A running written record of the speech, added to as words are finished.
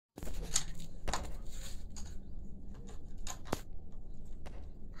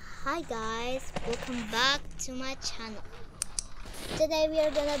Hi guys, welcome back to my channel. Today we are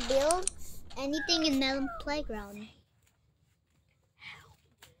gonna build anything in Melon playground.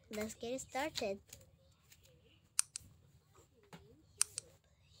 Let's get it started.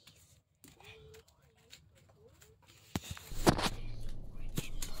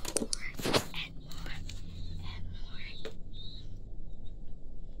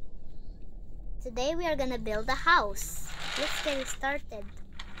 Today we are gonna build a house. Let's get it started.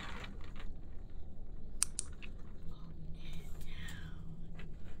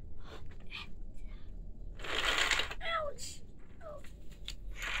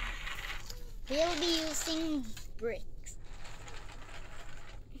 We'll be using bricks.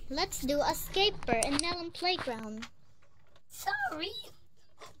 Let's do a scaper in Melon playground. Sorry.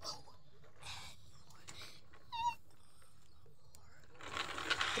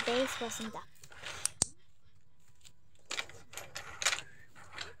 The base wasn't up.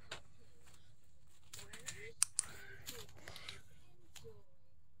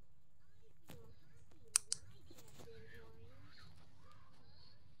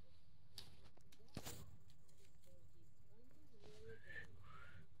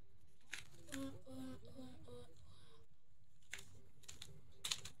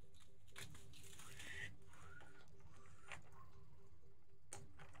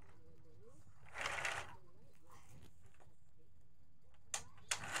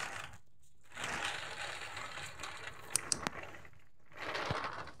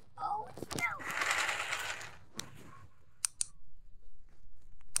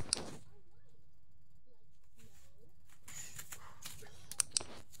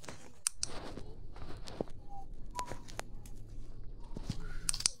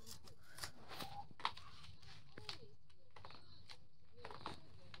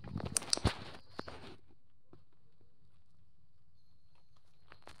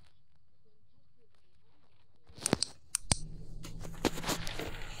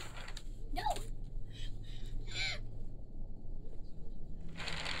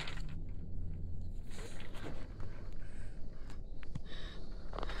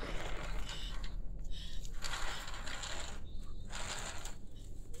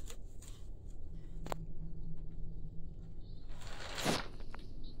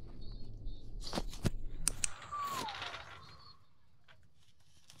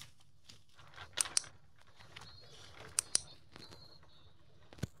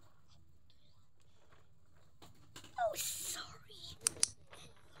 Oh, sorry.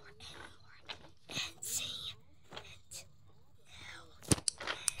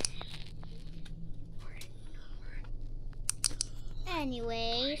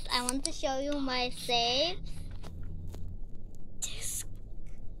 Anyways, I want to show you my save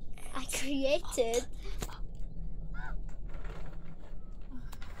I created.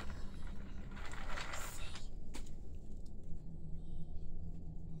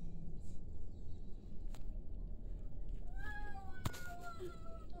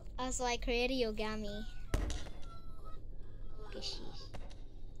 Also, I created Yogami.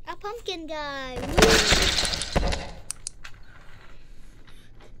 A pumpkin guy. Woo!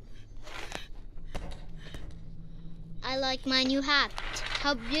 I like my new hat.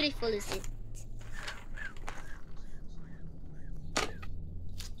 How beautiful is it?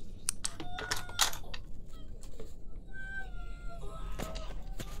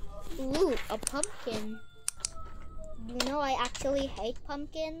 Ooh, a pumpkin. You know, I actually hate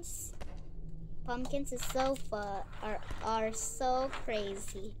pumpkins. Pumpkins is so fun, are so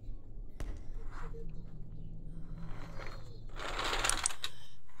crazy.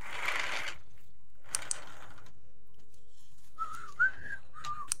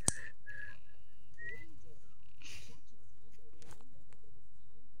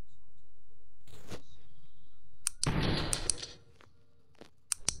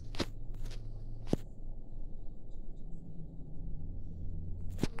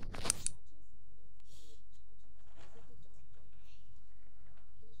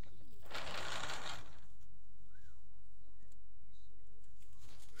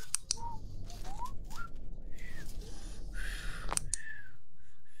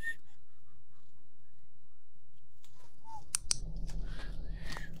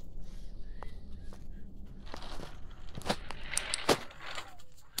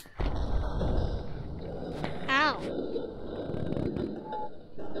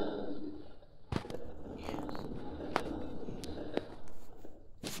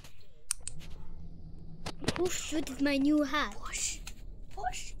 Who shooted my new hat? Push.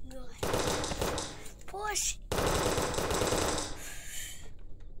 Push. Push. Push.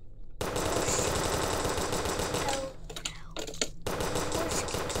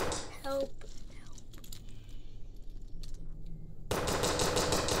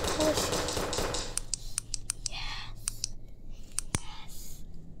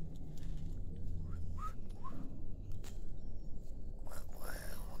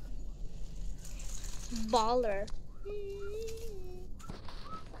 baller.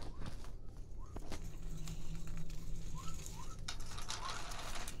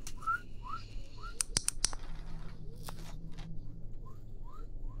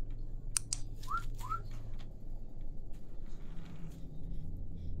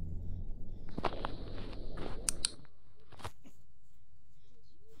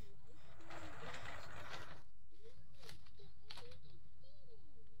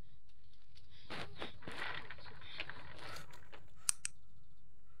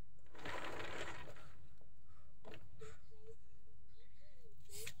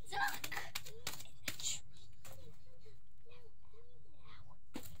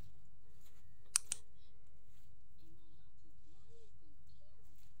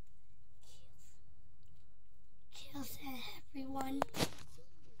 Kills everyone.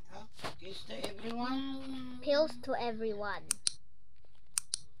 Kiss to everyone. Pills to everyone.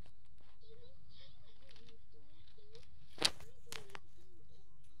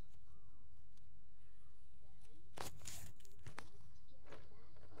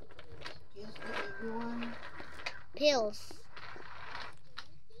 Kiss to everyone. Pills.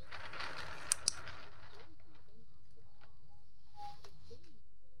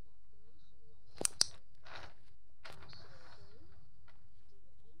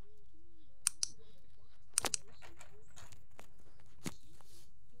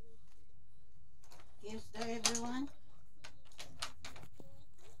 Kiss to everyone.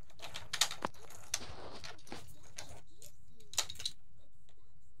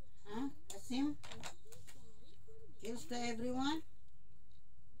 Huh? Asim? Kiss to everyone.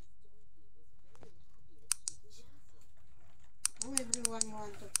 Who everyone you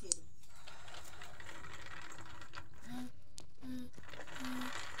want to kill?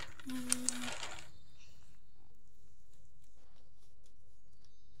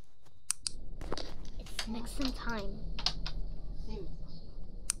 It's mixing time. Sim.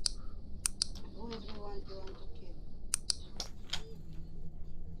 Who everyone you want to kill?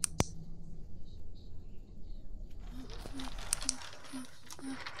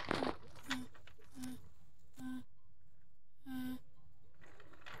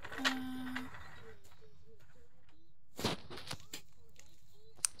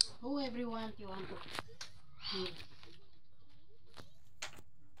 Who everyone you want to kill?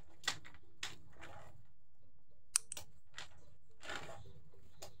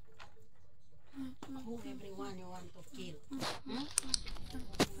 Who everyone you want to kill? Hmm?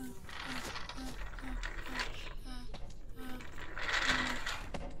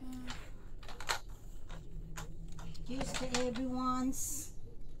 Kiss to everyone's.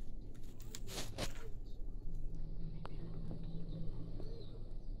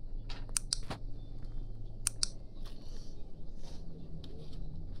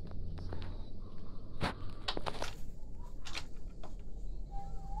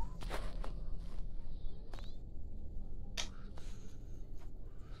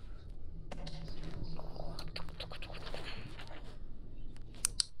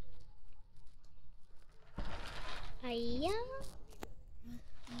 Ayah.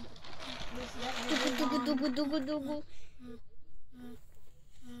 Kiss to Dugu everyone. dugu dugu dugu.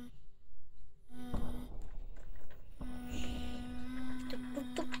 Tuk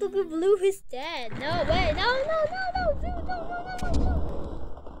tuk tuk. Blue is dead. No way. No no no no. Blue no no no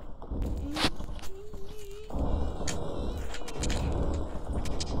no.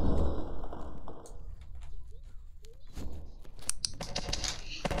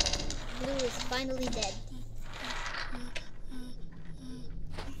 Blue is finally dead.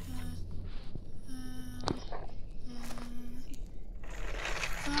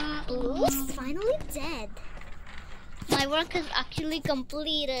 Blue is finally dead. My work is actually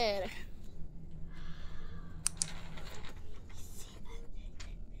completed.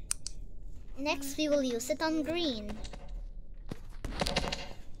 Next, we will use it on green.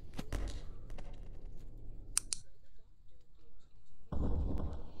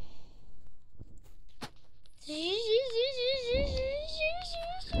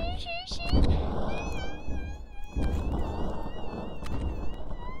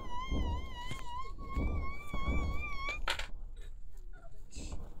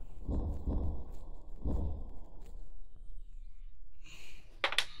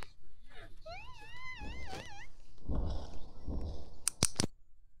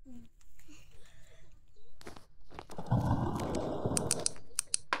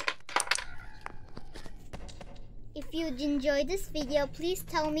 If you enjoyed this video, please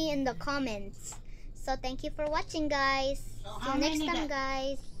tell me in the comments. So thank you for watching, guys. So See how you next many time,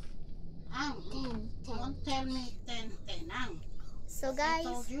 guys. Ang, Ten. don't tell me 10, 10. Ang. So I guys,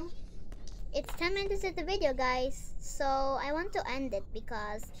 told you. it's 10 minutes of the video, guys. So I want to end it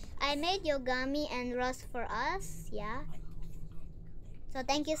because I made Yogami and Ross for us. Yeah. So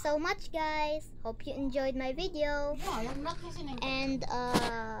thank you so much, guys. Hope you enjoyed my video. No, I'm not listening. And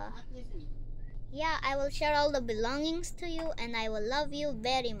Not listening. yeah, I will share all the belongings to you and I will love you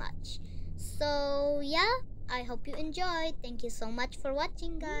very much. So yeah, I hope you enjoyed. Thank you so much for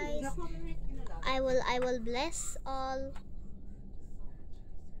watching, guys. I will bless all.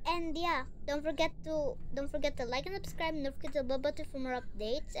 And yeah, don't forget to like and subscribe, and don't forget the bell button for more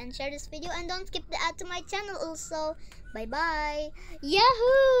updates, and share this video, and don't skip the ad to my channel also. Bye bye.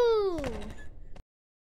 Yahoo!